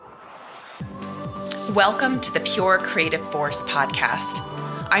Welcome to the Pure Creative Force podcast.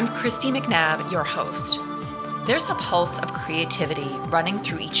 I'm Christy McNabb, your host. There's a pulse of creativity running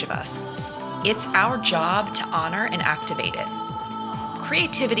through each of us. It's our job to honor and activate it.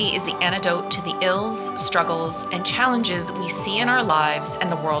 Creativity is the antidote to the ills, struggles, and challenges we see in our lives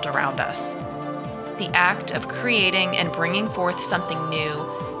and the world around us. The act of creating and bringing forth something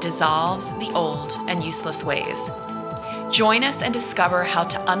new dissolves the old and useless ways. Join us and discover how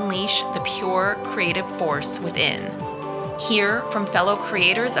to unleash the pure creative force within. Hear from fellow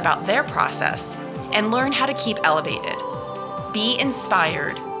creators about their process and learn how to keep elevated. Be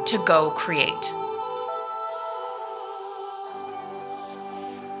inspired to go create.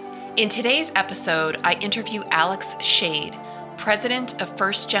 In today's episode, I interview Alex Shade, president of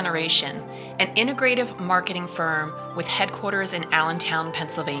First Generation, an integrative marketing firm with headquarters in Allentown,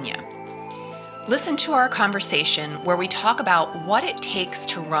 Pennsylvania. Listen to our conversation where we talk about what it takes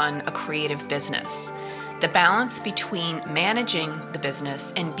to run a creative business, the balance between managing the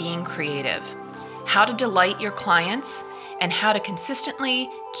business and being creative, how to delight your clients, and how to consistently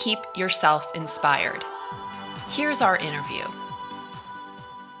keep yourself inspired. Here's our interview.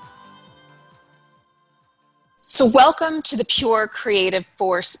 So welcome to the Pure Creative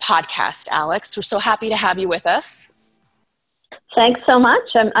Force podcast, Alex. We're so happy to have you with us. Thanks so much.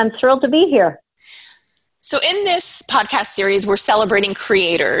 I'm thrilled to be here. So in this podcast series, we're celebrating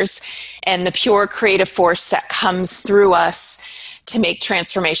creators and the pure creative force that comes through us to make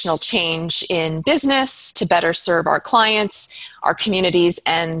transformational change in business, to better serve our clients, our communities,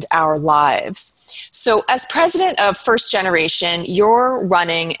 and our lives. So as president of First Generation, you're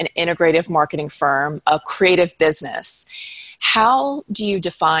running an integrative marketing firm, a creative business. How do you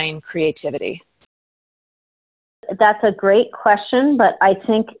define creativity? That's a great question, but I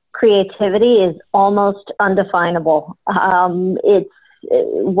think creativity is almost undefinable. It's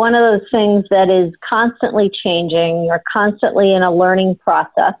one of those things that is constantly changing. You're constantly in a learning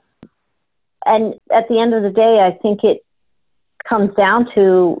process. And at the end of the day, I think it comes down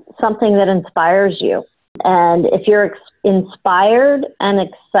to something that inspires you. And if you're inspired and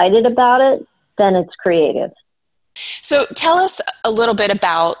excited about it, then it's creative. So tell us a little bit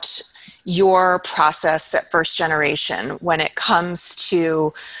about your process at First Generation when it comes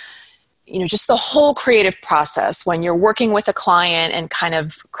to, just the whole creative process when you're working with a client and kind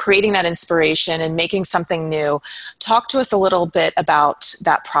of creating that inspiration and making something new. Talk to us a little bit about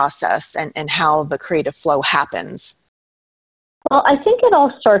that process and how the creative flow happens. Well, I think it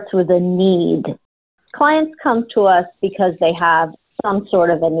all starts with a need. Clients come to us because they have some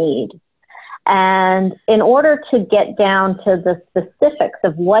sort of a need. And in order to get down to the specifics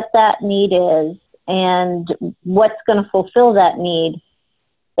of what that need is and what's going to fulfill that need,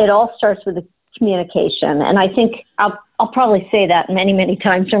 it all starts with the communication. And I think I'll probably say that many, many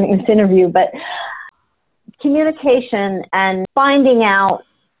times during this interview, but communication and finding out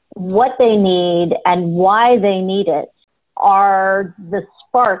what they need and why they need it are the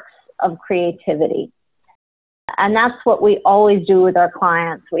sparks of creativity. And that's what we always do with our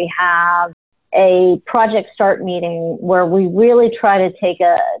clients. We have a project start meeting where we really try to take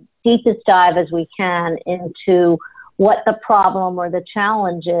a deepest dive as we can into what the problem or the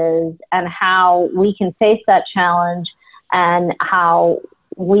challenge is and how we can face that challenge and how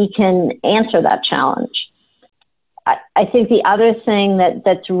we can answer that challenge. I think the other thing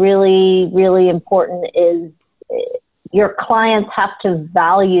that's really, really important is your clients have to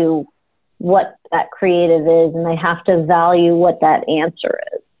value what that creative is and they have to value what that answer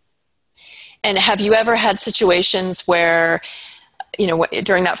is. And have you ever had situations where,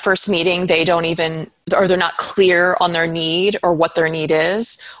 during that first meeting, they don't even, or they're not clear on their need or what their need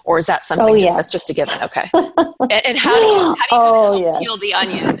is? Or is that something that's just a given? Okay. And how do you peel the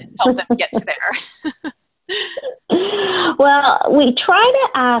onion and help them get to there? Well, we try to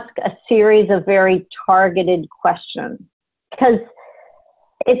ask a series of very targeted questions because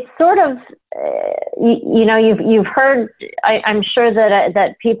it's sort of, you've heard, I'm sure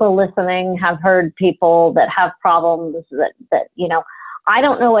that people listening have heard people that have problems that, I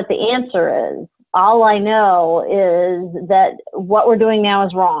don't know what the answer is. All I know is that what we're doing now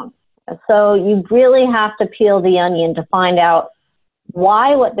is wrong. So you really have to peel the onion to find out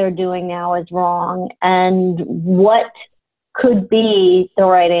why what they're doing now is wrong and what could be the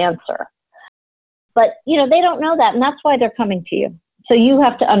right answer. But, they don't know that, and that's why they're coming to you. So you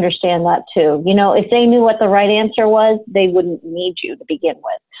have to understand that too. If they knew what the right answer was, they wouldn't need you to begin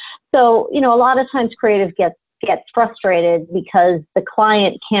with. So, a lot of times creative gets frustrated because the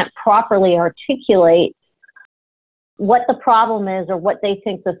client can't properly articulate what the problem is or what they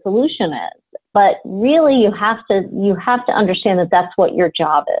think the solution is. But really, you have to understand that that's what your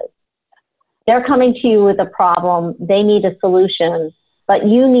job is. They're coming to you with a problem. They need a solution, but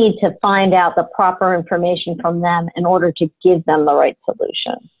you need to find out the proper information from them in order to give them the right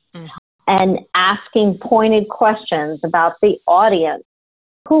solution. Mm-hmm. And asking pointed questions about the audience.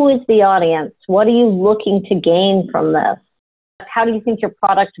 Who is the audience? What are you looking to gain from this? How do you think your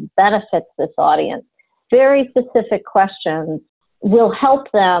product benefits this audience? Very specific questions will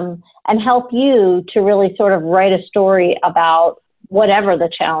help them and help you to really sort of write a story about whatever the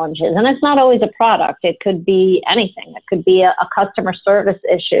challenge is. And it's not always a product. It could be anything. It could be a customer service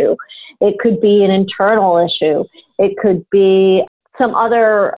issue. It could be an internal issue. It could be some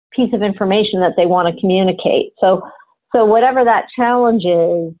other piece of information that they want to communicate. So whatever that challenge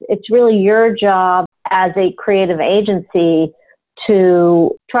is, it's really your job as a creative agency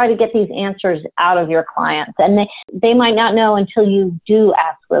to try to get these answers out of your clients. And they might not know until you do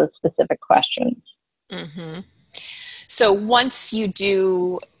ask those specific questions. Mm-hmm. So once you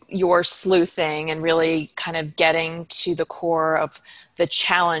do your sleuthing and really kind of getting to the core of the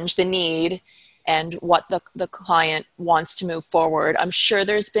challenge, the need, and what the client wants to move forward, I'm sure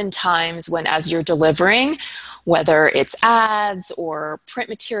there's been times when, as you're delivering, whether it's ads or print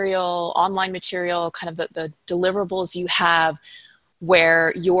material, online material, kind of the deliverables you have,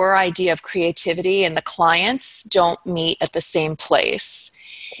 where your idea of creativity and the clients don't meet at the same place.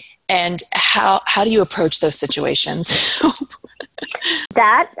 And how do you approach those situations?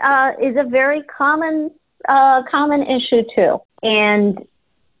 That is a very common issue too. And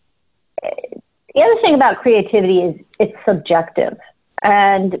the other thing about creativity is it's subjective.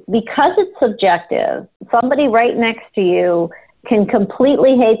 And because it's subjective, somebody right next to you can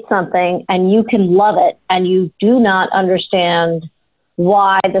completely hate something and you can love it, and you do not understand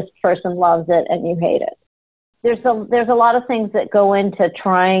why this person loves it and you hate it. There's a lot of things that go into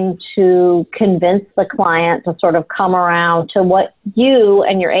trying to convince the client to sort of come around to what you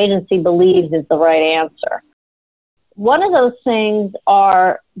and your agency believes is the right answer. One of those things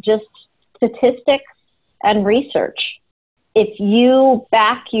are just statistics and research. If you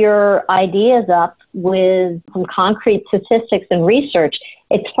back your ideas up with some concrete statistics and research,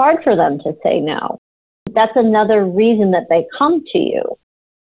 it's hard for them to say no. That's another reason that they come to you.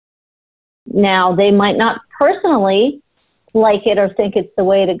 Now, they might not personally like it or think it's the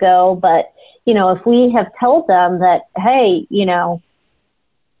way to go, but, if we have told them that, hey,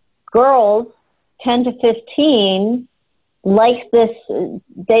 girls 10 to 15 like this,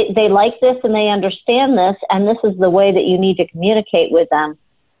 they like this and they understand this, and this is the way that you need to communicate with them,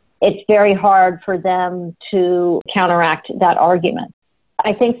 it's very hard for them to counteract that argument.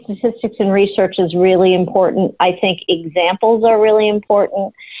 I think statistics and research is really important. I think examples are really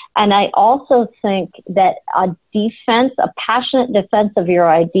important. And I also think that a passionate defense of your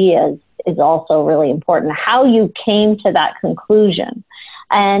ideas is also really important. How you came to that conclusion.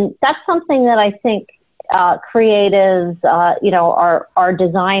 And that's something that I think creatives, our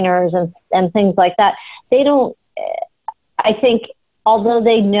designers and things like that, I think although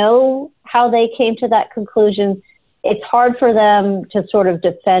they know how they came to that conclusion, it's hard for them to sort of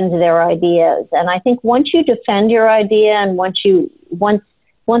defend their ideas. And I think once you defend your idea and once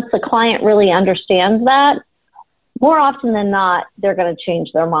the client really understands that, more often than not, they're going to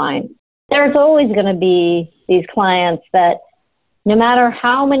change their mind. There's always going to be these clients that no matter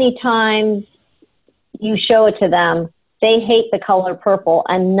how many times you show it to them, they hate the color purple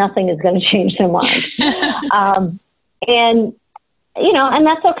and nothing is going to change their mind. And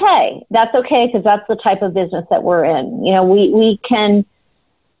that's okay. That's okay, because that's the type of business that we're in.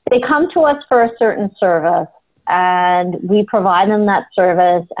 They come to us for a certain service and we provide them that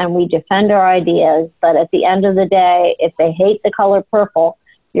service and we defend our ideas. But at the end of the day, if they hate the color purple,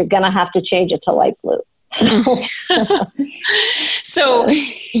 you're going to have to change it to light blue. So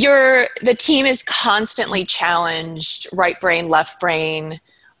the team is constantly challenged, right brain, left brain,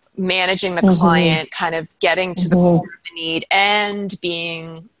 managing the client, kind of getting to the core of the need and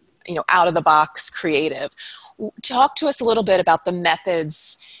being, out of the box creative. Talk to us a little bit about the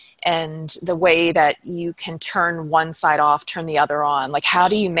methods and the way that you can turn one side off, turn the other on. Like, how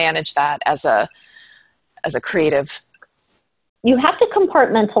do you manage that as a creative? You have to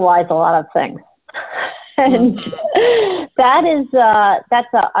compartmentalize a lot of things. And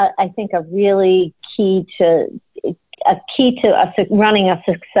that's I think a really key to running a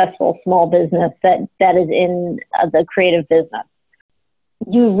successful small business that is in the creative business.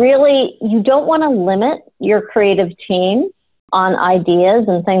 You don't want to limit your creative team on ideas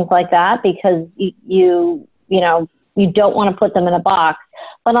and things like that, because you don't want to put them in a box.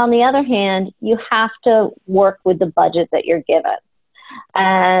 But on the other hand, you have to work with the budget that you're given.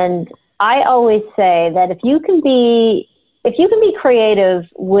 And I always say that if you can be creative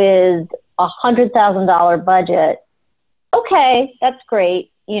with $100,000 budget, okay, that's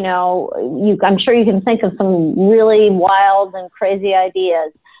great. I'm sure you can think of some really wild and crazy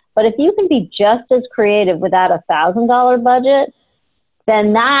ideas. But if you can be just as creative without $1,000 budget,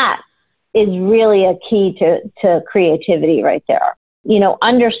 then that is really a key to creativity right there.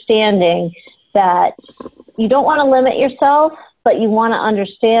 Understanding that you don't want to limit yourself, but you want to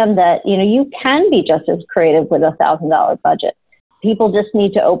understand that, you can be just as creative with $1,000 budget. People just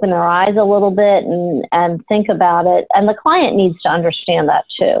need to open their eyes a little bit and think about it. And the client needs to understand that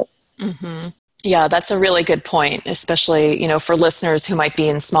too. Mm-hmm. Yeah, that's a really good point, especially, for listeners who might be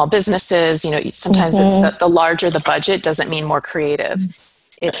in small businesses. Sometimes Mm-hmm. it's the larger the budget doesn't mean more creative.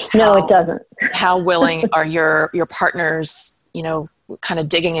 It's no, it doesn't. How willing are your partners, kind of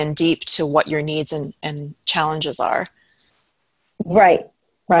digging in deep to what your needs and challenges are. Right.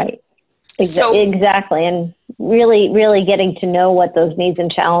 Exactly. And really, really getting to know what those needs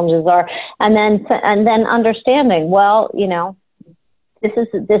and challenges are. And then understanding, this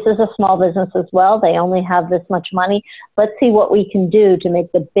is a small business as well. They only have this much money. Let's see what we can do to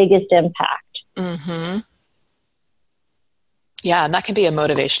make the biggest impact. Mm-hmm. Yeah, and that can be a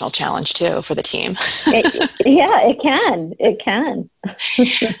motivational challenge too for the team. It can.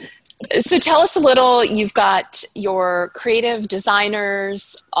 So tell us a little, you've got your creative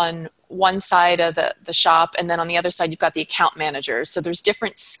designers on one side of the shop, and then on the other side, you've got the account managers. So there's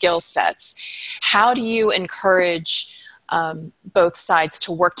different skill sets. How do you encourage both sides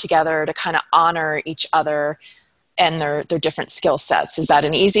to work together to kind of honor each other and their different skill sets? Is that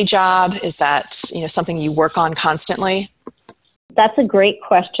an easy job? Is that something you work on constantly? That's a great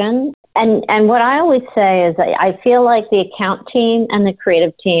question. And what I always say is I feel like the account team and the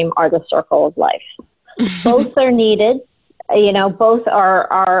creative team are the circle of life. Both are needed. Both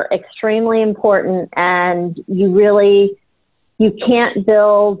are extremely important, and you can't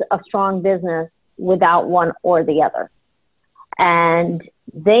build a strong business without one or the other. And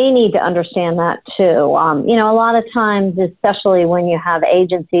they need to understand that too. A lot of times, especially when you have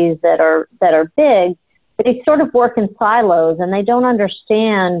agencies that are big, they sort of work in silos and they don't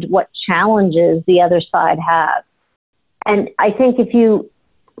understand what challenges the other side has. And I think if you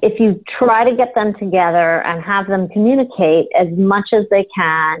try to get them together and have them communicate as much as they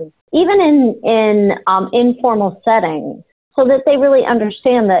can, even in informal settings, so that they really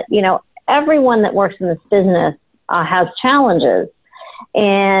understand that, everyone that works in this business has challenges.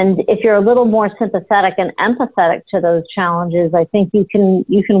 And if you're a little more sympathetic and empathetic to those challenges, I think you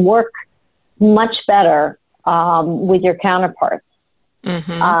can work much better with your counterparts.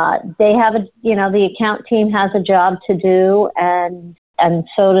 Mm-hmm. They have the account team has a job to do, and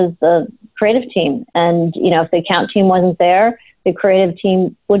so does the creative team. And if the account team wasn't there, the creative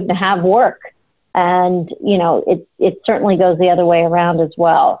team wouldn't have work. And it certainly goes the other way around as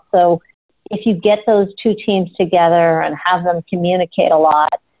well. So if you get those two teams together and have them communicate a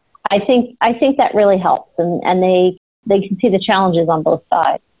lot, I think that really helps, and they can see the challenges on both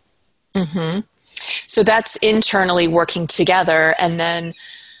sides. Mm-hmm. So that's internally working together. And then,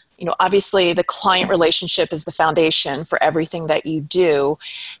 obviously the client relationship is the foundation for everything that you do.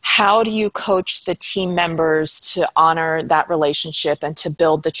 How do you coach the team members to honor that relationship and to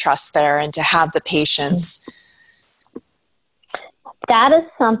build the trust there and to have the patience? That is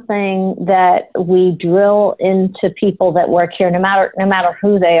something that we drill into people that work here, no matter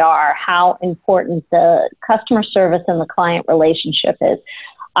who they are, how important the customer service and the client relationship is.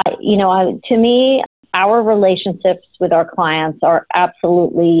 To me, our relationships with our clients are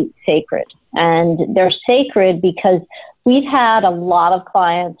absolutely sacred. And they're sacred because we've had a lot of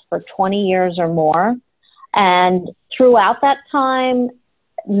clients for 20 years or more. And throughout that time,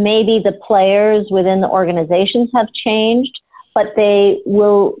 maybe the players within the organizations have changed, but they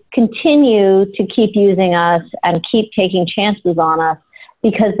will continue to keep using us and keep taking chances on us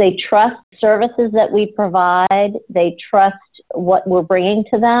because they trust services that we provide. They trust what we're bringing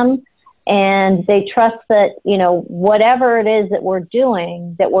to them. And they trust that, whatever it is that we're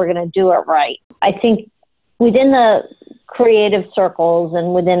doing, that we're going to do it right. I think within the creative circles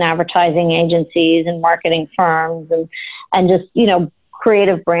and within advertising agencies and marketing firms and just,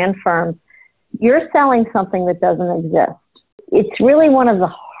 creative brand firms, you're selling something that doesn't exist. It's really one of the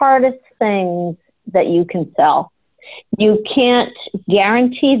hardest things that you can sell. You can't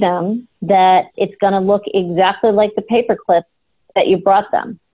guarantee them that it's going to look exactly like the paperclip that you brought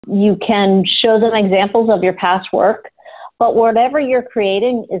them. You can show them examples of your past work, but whatever you're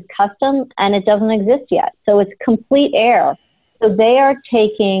creating is custom and it doesn't exist yet. So it's complete air. So they are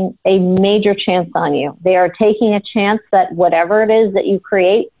taking a major chance on you. They are taking a chance that whatever it is that you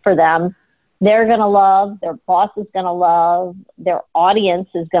create for them, they're going to love, their boss is going to love, their audience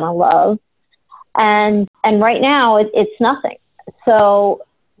is going to love. And right now it's nothing. So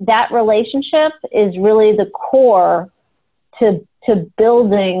that relationship is really the core to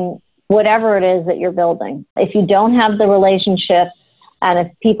building whatever it is that you're building. If you don't have the relationship and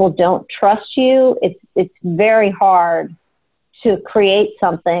if people don't trust you, it's very hard to create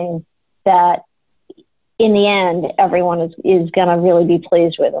something that in the end everyone is going to really be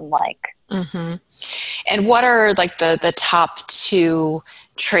pleased with and like. Mm-hmm. And what are like the top 2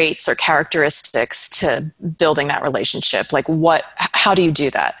 traits or characteristics to building that relationship? Like how do you do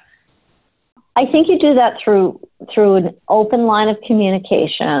that? I think you do that through an open line of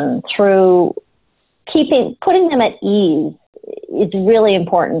communication, through putting them at ease is really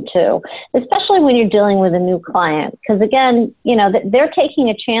important too, especially when you're dealing with a new client. Because again, they're taking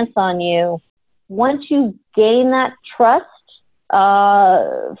a chance on you. Once you gain that trust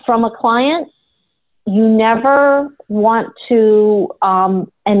from a client, you never want to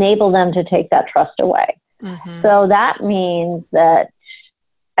enable them to take that trust away. Mm-hmm. So that means that,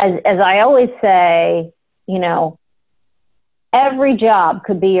 as I always say, every job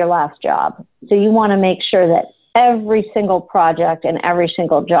could be your last job. So you want to make sure that every single project and every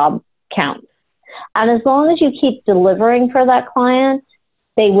single job counts. And as long as you keep delivering for that client,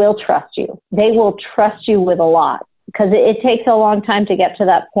 they will trust you. They will trust you with a lot, because it takes a long time to get to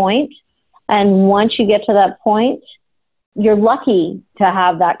that point. And once you get to that point, you're lucky to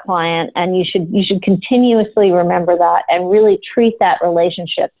have that client, and you should continuously remember that and really treat that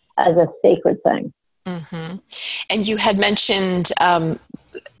relationship as a sacred thing. Mm-hmm. And you had mentioned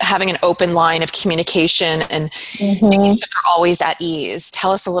having an open line of communication and mm-hmm. making sure they're always at ease.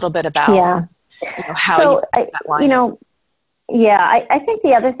 Tell us a little bit about how you put that line. I think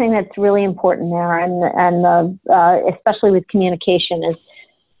the other thing that's really important there, and especially with communication, is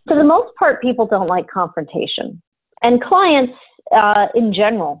for the most part, people don't like confrontation. And clients in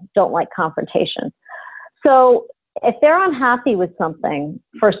general don't like confrontation. So if they're unhappy with something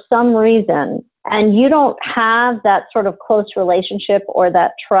for some reason, and you don't have that sort of close relationship or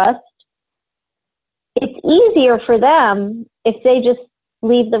that trust, it's easier for them if they just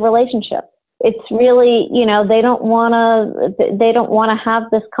leave the relationship. It's really, they don't want to have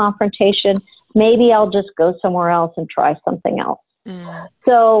this confrontation. Maybe I'll just go somewhere else and try something else. Mm.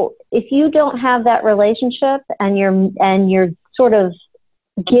 So if you don't have that relationship and you're sort of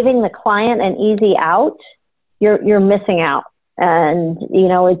giving the client an easy out, you're missing out. And,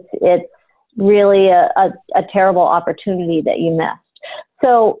 it's really a terrible opportunity that you missed.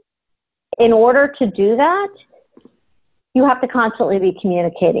 So in order to do that, you have to constantly be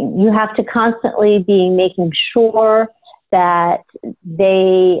communicating. You have to constantly be making sure that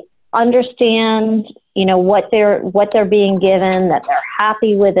they understand, what they're being given, that they're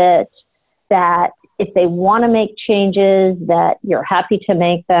happy with it, that if they want to make changes, that you're happy to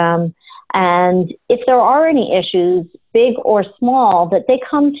make them. And if there are any issues, big or small, that they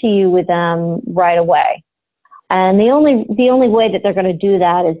come to you with them right away. And the only way that they're going to do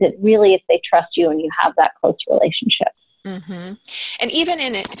that is if they trust you and you have that close relationship. Mm-hmm. And even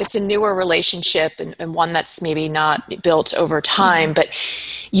if it's a newer relationship and one that's maybe not built over time, mm-hmm.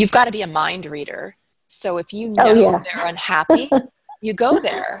 but you've got to be a mind reader. So if they're unhappy, you go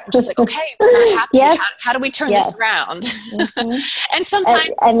there. Just like, okay, we're not happy. Yes. How do we turn this around? Mm-hmm. And sometimes,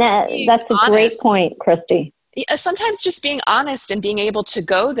 that's a great point, Christy. Sometimes just being honest and being able to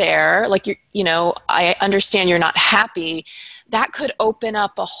go there, like I understand you're not happy. That could open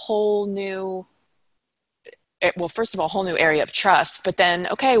up a whole new. Well, first of all, a whole new area of trust, but then,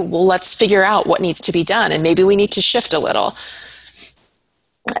 okay, well, let's figure out what needs to be done. And maybe we need to shift a little.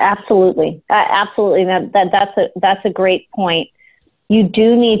 Absolutely. Absolutely. That's a great point. You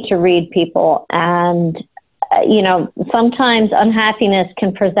do need to read people, and, sometimes unhappiness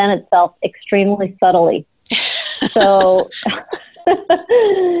can present itself extremely subtly. So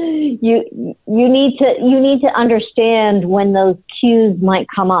you need to understand when those cues might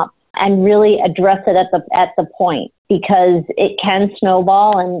come up, and really address it at the point, because it can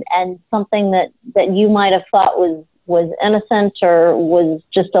snowball, and something that you might have thought was innocent or was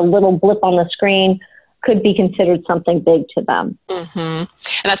just a little blip on the screen could be considered something big to them. Mm-hmm. And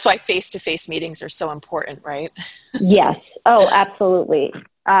that's why face-to-face meetings are so important, right? Yes. Oh, absolutely.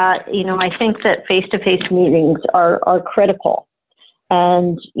 I think that face-to-face meetings are critical.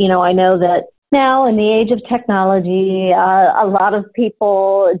 And, I know that now, in the age of technology, a lot of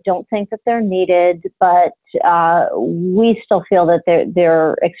people don't think that they're needed, but we still feel that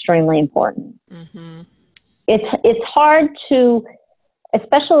they're extremely important. Mm-hmm. It's hard to,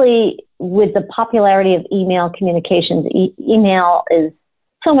 especially with the popularity of email communications. Email is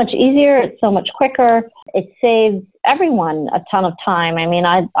so much easier. It's so much quicker. It saves everyone a ton of time. I mean,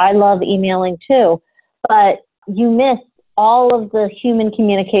 I love emailing too, but you miss all of the human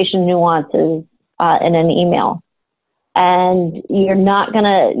communication nuances in an email. And you're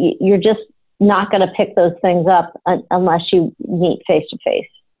just not gonna pick those things up unless you meet face to face.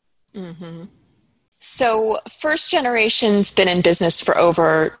 Mm-hmm. So First Generation's been in business for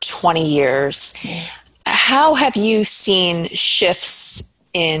over 20 years. How have you seen shifts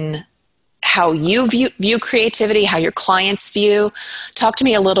in how you view creativity, how your clients view? Talk to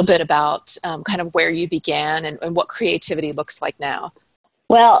me a little bit about kind of where you began and what creativity looks like now.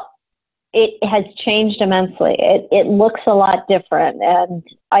 Well, it has changed immensely. It looks a lot different. And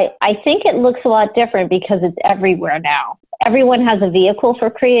I think it looks a lot different because it's everywhere now. Everyone has a vehicle for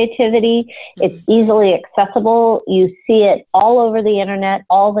creativity. Mm-hmm. It's easily accessible. You see it all over the internet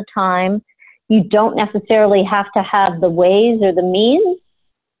all the time. You don't necessarily have to have the ways or the means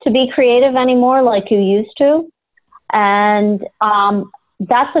to be creative anymore like you used to. And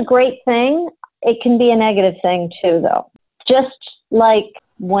that's a great thing. It can be a negative thing too, though. Just like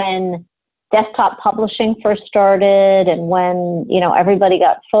when desktop publishing first started and when, everybody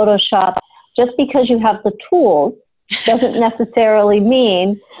got Photoshop, just because you have the tools doesn't necessarily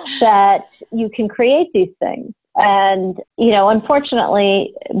mean that you can create these things. And,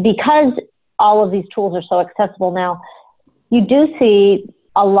 unfortunately, because all of these tools are so accessible now, you do see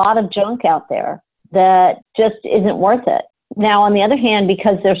a lot of junk out there that just isn't worth it. Now, on the other hand,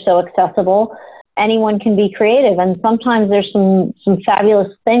 because they're so accessible, anyone can be creative. And sometimes there's some fabulous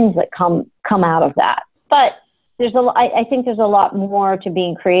things that come out of that. But I think there's a lot more to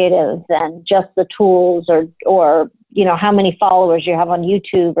being creative than just the tools or how many followers you have on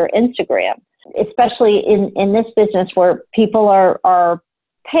YouTube or Instagram, especially in this business where people are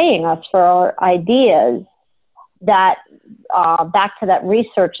paying us for our ideas. That back to that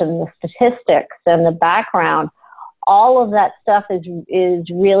research and the statistics and the background, all of that stuff is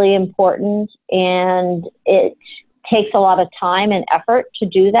really important, and it takes a lot of time and effort to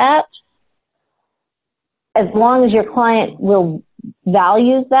do that. As long as your client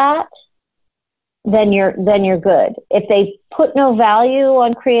values that, then you're good. If they put no value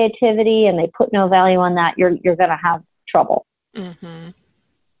on creativity and they put no value on that, you're going to have trouble. Mm-hmm.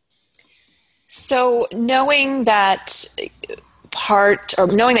 So knowing that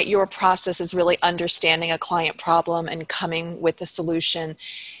your process is really understanding a client problem and coming with a solution,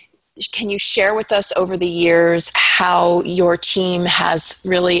 can you share with us over the years how your team has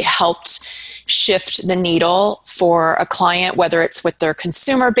really helped shift the needle for a client, whether it's with their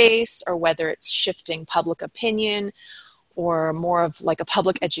consumer base or whether it's shifting public opinion or more of like a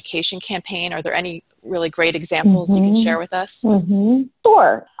public education campaign? Are there any really great examples you can share with us? Mm-hmm.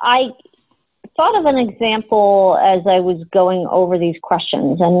 Sure. I thought of an example as I was going over these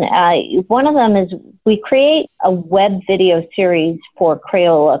questions, and one of them is we create a web video series for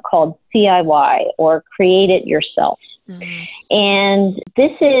Crayola called CIY, or Create It Yourself. Mm-hmm. And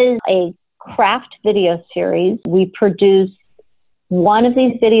this is a craft video series. We produce one of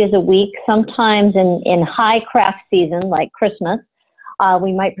these videos a week, sometimes in high craft season like Christmas.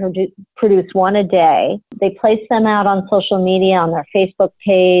 We might produce one a day. They place them out on social media, on their Facebook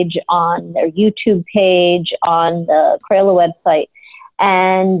page, on their YouTube page, on the Crayola website.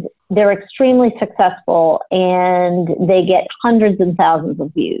 And they're extremely successful, and they get hundreds and thousands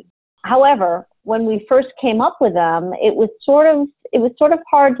of views. However, when we first came up with them, it was sort of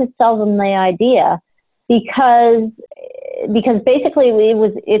hard to sell them the idea because basically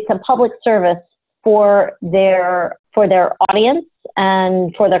it's a public service for their audience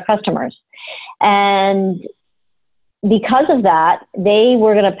and for their customers. And because of that, they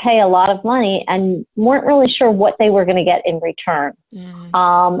were going to pay a lot of money and weren't really sure what they were going to get in return.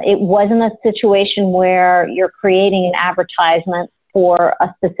 Mm. It wasn't a situation where you're creating an advertisement for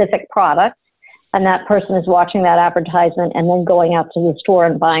a specific product and that person is watching that advertisement and then going out to the store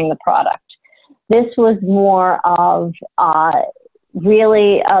and buying the product. This was more of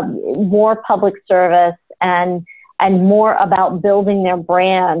really more public service and more about building their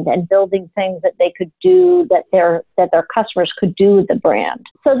brand and building things that they could do that their customers could do with the brand.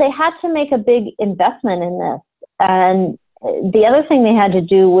 So they had to make a big investment in this. And the other thing they had to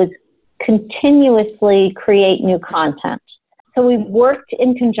do was continuously create new content. So we worked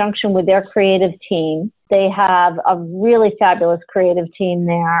in conjunction with their creative team. They have a really fabulous creative team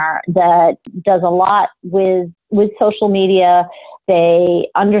there that does a lot with social media. They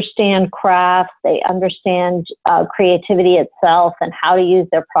understand crafts. They understand creativity itself and how to use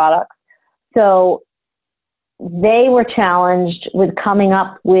their products. So they were challenged with coming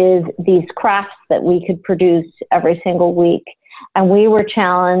up with these crafts that we could produce every single week. and we were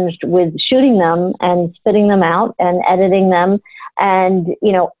challenged with shooting them and spitting them out and editing them and,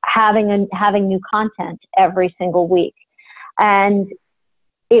 having new content every single week. And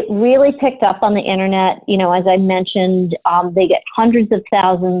it really picked up on the internet. As I mentioned, they get hundreds of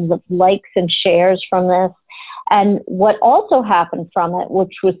thousands of likes and shares from this. And what also happened from it,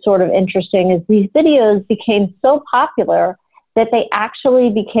 which was sort of interesting, is these videos became so popular that they actually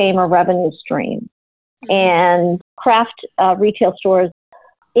became a revenue stream. And craft retail stores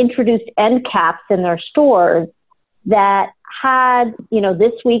introduced end caps in their stores that had,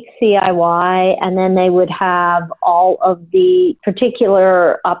 this week's CIY, and then they would have all of the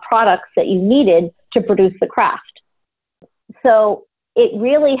particular products that you needed to produce the craft. So it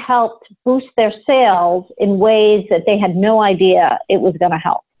really helped boost their sales in ways that they had no idea it was going to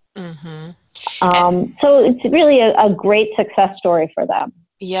help. Mm-hmm. So it's really a great success story for them.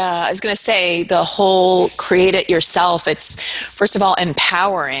 Yeah, I was going to say the whole create it yourself. It's, first of all,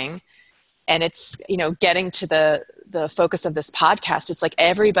 empowering. And it's, getting to the focus of this podcast. It's like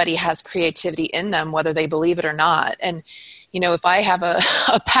everybody has creativity in them, whether they believe it or not. And, if I have a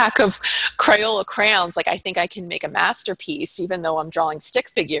pack of Crayola crayons, I think I can make a masterpiece, even though I'm drawing stick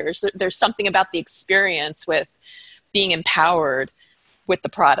figures. There's something about the experience with being empowered with the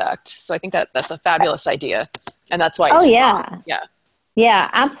product. So I think that's a fabulous idea. And that's why. Yeah,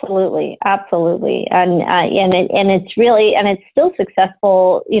 absolutely. Absolutely. And it's really, and it's still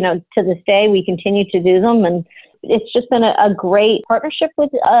successful, to this day. We continue to do them, and it's just been a great partnership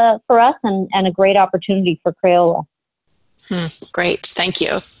for us and a great opportunity for Crayola. Great. Thank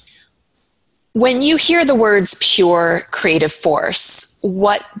you. When you hear the words pure creative force,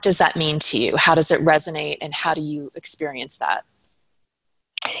 what does that mean to you? How does it resonate, and how do you experience that?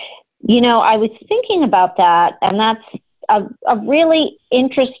 I was thinking about that, and that's a really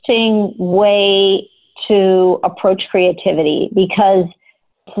interesting way to approach creativity, because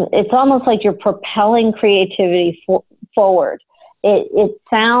it's almost like you're propelling creativity forward. It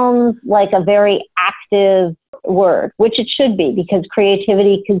sounds like a very active word, which it should be, because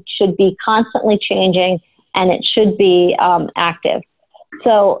creativity should be constantly changing, and it should be active.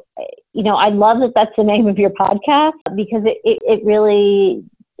 So, I love that that's the name of your podcast, because it really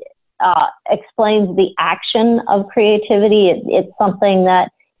explains the action of creativity. It's something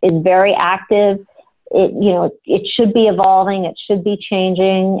that is very active. It should be evolving. It should be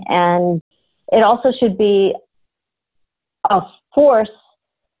changing. And it also should be a force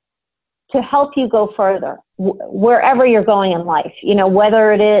to help you go further wherever you're going in life.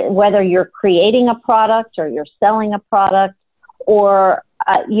 Whether you're creating a product, or you're selling a product, or,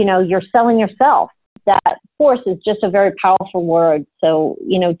 you're selling yourself. That force is just a very powerful word. So,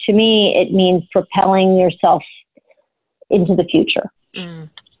 to me, it means propelling yourself into the future. Mm.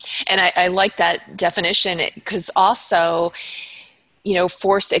 And I like that definition, because also,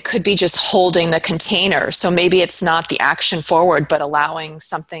 force, it could be just holding the container. So maybe it's not the action forward, but allowing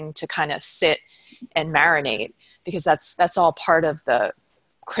something to kind of sit and marinate, because that's all part of the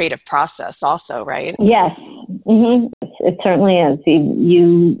creative process also, right? Yes. Mm-hmm. It certainly is.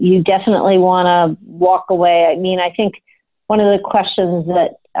 You definitely want to walk away. I mean, I think one of the questions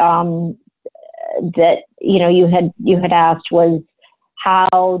that you had asked was,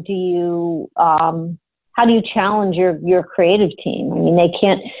 how do you challenge your creative team? I mean,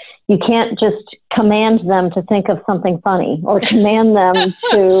 you can't just command them to think of something funny, or command them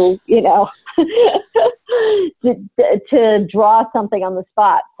to to draw something on the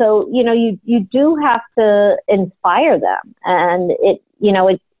spot. So, you do have to inspire them. And it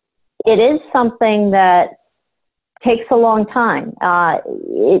is something that takes a long time.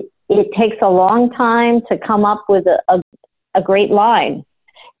 It takes a long time to come up with a great line.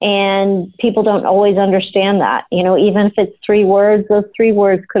 And people don't always understand that. Even if it's 3 words, those 3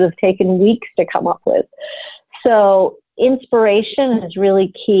 words could have taken weeks to come up with. So inspiration is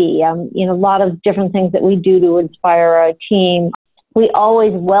really key. A lot of different things that we do to inspire our team. We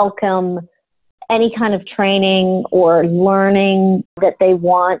always welcome any kind of training or learning that they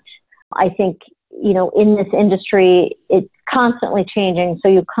want. I think, in this industry, it's constantly changing. So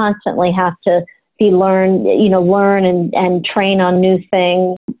you constantly have to learn and train on new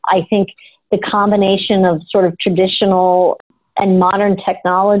things. I think the combination of sort of traditional and modern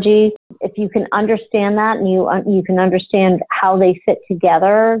technology, if you can understand that, and you can understand how they fit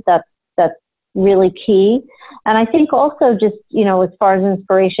together, that's really key. And I think also just, as far as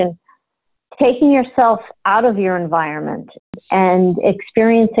inspiration, taking yourself out of your environment and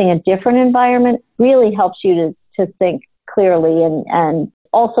experiencing a different environment really helps you to think clearly and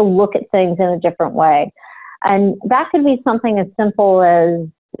also look at things in a different way. And that could be something as simple as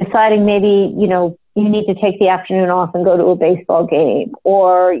deciding maybe, you need to take the afternoon off and go to a baseball game,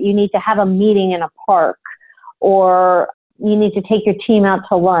 or you need to have a meeting in a park, or you need to take your team out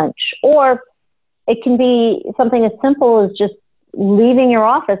to lunch, or it can be something as simple as just leaving your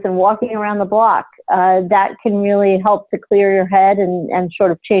office and walking around the block. That can really help to clear your head and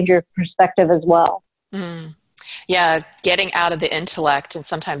sort of change your perspective as well. Mm. Yeah, getting out of the intellect and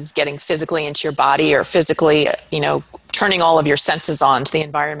sometimes getting physically into your body, or physically, turning all of your senses on to the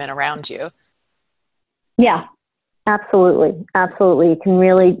environment around you. Yeah, absolutely. Absolutely. It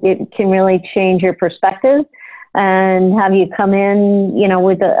can really change your perspective and have you come in,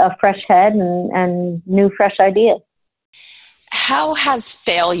 with a fresh head and new, fresh ideas. How has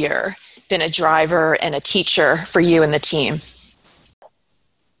failure been a driver and a teacher for you and the team?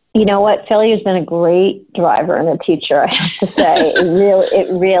 You know what? Failure's been a great driver and a teacher, I have to say.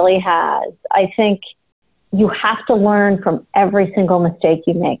 It really has. I think you have to learn from every single mistake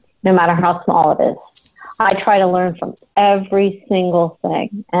you make, no matter how small it is. I try to learn from every single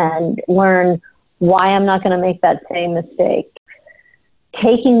thing and learn why I'm not going to make that same mistake.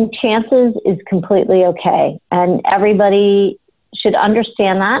 Taking chances is completely okay, and everybody should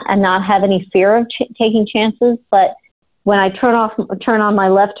understand that and not have any fear of taking chances. But when I turn on my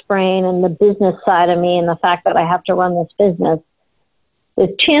left brain and the business side of me and the fact that I have to run this business,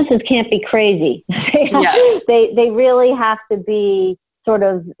 the chances can't be crazy. Yes. They really have to be sort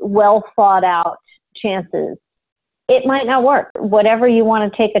of well thought out chances. It might not work. Whatever you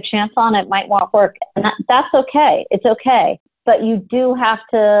want to take a chance on, it might not work. And that's okay. It's okay. But you do have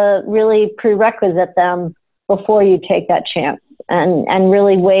to really prerequisite them before you take that chance and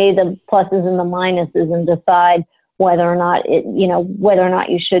really weigh the pluses and the minuses and decide whether or not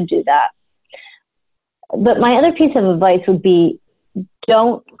you should do that. But my other piece of advice would be,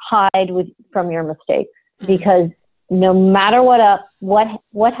 don't hide from your mistakes, because no matter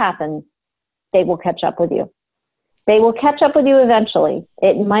what happens, they will catch up with you. They will catch up with you eventually.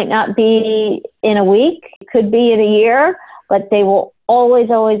 It might not be in a week, it could be in a year, but they will always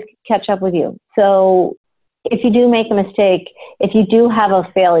catch up with you. So if you do make a mistake, if you do have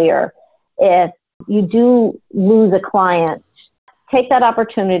a failure, if you do lose a client, take that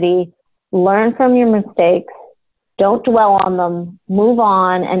opportunity, learn from your mistakes, don't dwell on them, move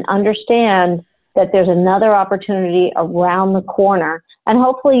on, and understand that there's another opportunity around the corner. And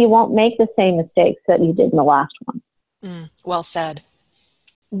hopefully you won't make the same mistakes that you did in the last one. Well said.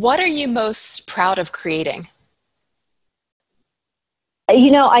 What are you most proud of creating?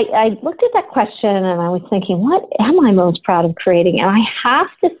 I looked at that question and I was thinking, what am I most proud of creating? And I have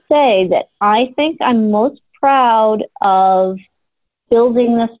to say that I think I'm most proud of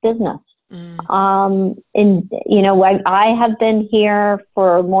building this business. I have been here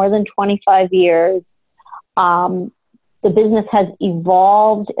for more than 25 years. The business has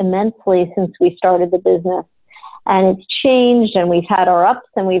evolved immensely since we started the business, and it's changed, and we've had our ups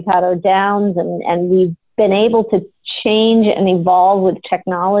and we've had our downs, and we've been able to change and evolve with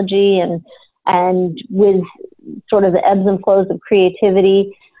technology and with sort of the ebbs and flows of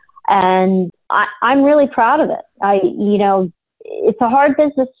creativity. And I'm really proud of it. It's a hard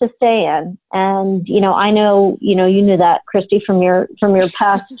business to stay in. And, I know, you knew that, Christy, from your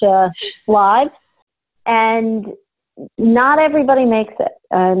past lives. And not everybody makes it.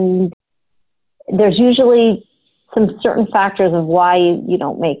 And there's usually some certain factors of why you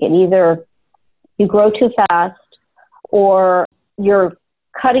don't make it. Either you grow too fast, or you're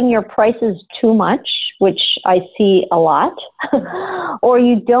cutting your prices too much, which I see a lot, or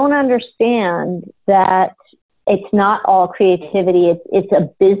you don't understand that it's not all creativity. It's a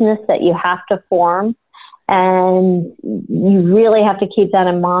business that you have to form, and you really have to keep that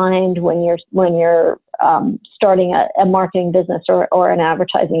in mind when you're starting a marketing business or an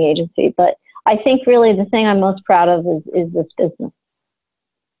advertising agency. But I think really the thing I'm most proud of is this business.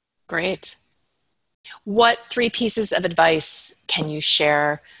 Great. What 3 pieces of advice can you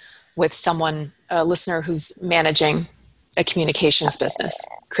share with someone, a listener who's managing a communications business,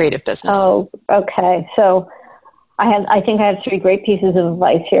 creative business? Oh, okay. So I think I have 3 great pieces of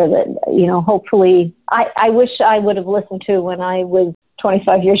advice here that, hopefully I wish I would have listened to when I was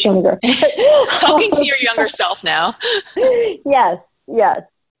 25 years younger. Talking to your younger self now. Yes.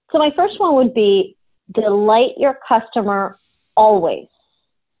 So my first one would be delight your customer always.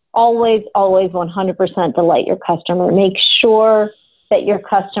 Always, 100% delight your customer. Make sure that your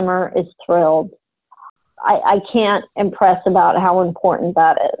customer is thrilled. I can't impress about how important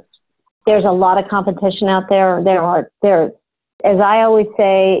that is. There's a lot of competition out there. There, as I always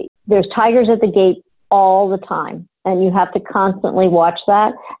say, there's tigers at the gate all the time, and you have to constantly watch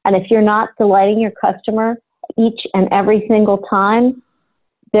that. And if you're not delighting your customer each and every single time,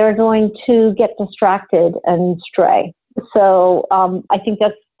 they're going to get distracted and stray. So I think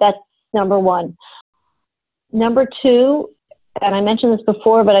that's number one. Number two, and I mentioned this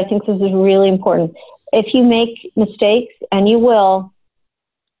before, but I think this is really important. If you make mistakes, and you will,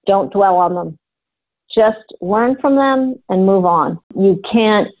 don't dwell on them. Just learn from them and move on. You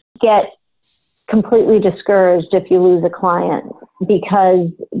can't get completely discouraged if you lose a client, because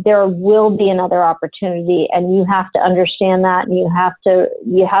there will be another opportunity, and you have to understand that, and you have to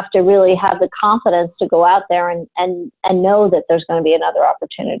really have the confidence to go out there and know that there's going to be another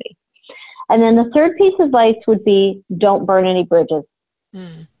opportunity. And then the third piece of advice would be, don't burn any bridges.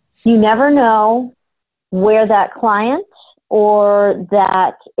 Mm. You never know where that client or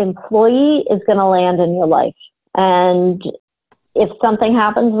that employee is going to land in your life. And if something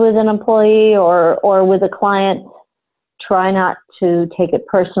happens with an employee or with a client, try not to take it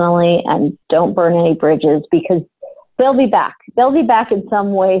personally and don't burn any bridges, because they'll be back. They'll be back in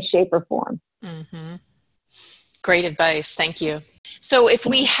some way, shape, or form. Mm-hmm. Great advice. Thank you. So if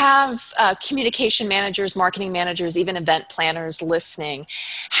we have communication managers, marketing managers, even event planners listening,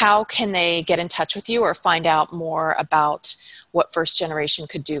 how can they get in touch with you or find out more about what First Generation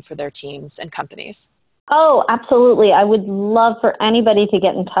could do for their teams and companies? Oh, absolutely. I would love for anybody to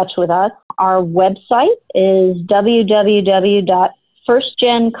get in touch with us. Our website is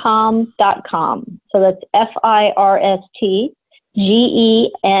www.firstgencom.com. So that's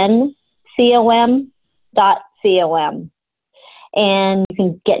FIRSTGENCOM.com. And you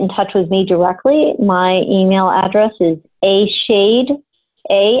can get in touch with me directly. My email address is ashade,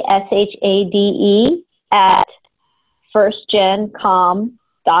 ASHADE, at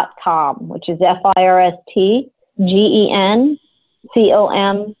firstgencom.com, which is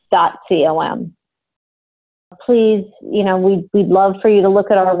FIRSTGENCOM.com. Please, we'd love for you to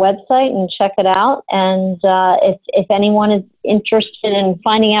look at our website and check it out. And if anyone is interested in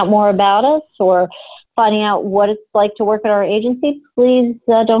finding out more about us or finding out what it's like to work at our agency, please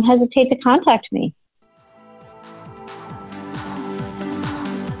don't hesitate to contact me.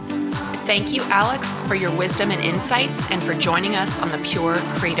 Thank you, Alex, for your wisdom and insights, and for joining us on the Pure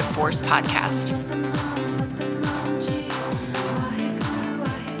Creative Force podcast.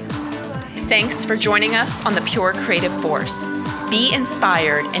 Thanks for joining us on the Pure Creative Force. Be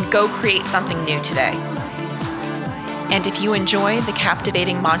inspired and go create something new today. And if you enjoy the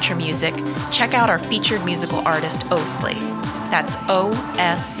captivating mantra music, check out our featured musical artist, Oslee. That's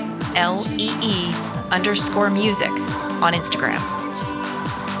OSLEE_music on Instagram.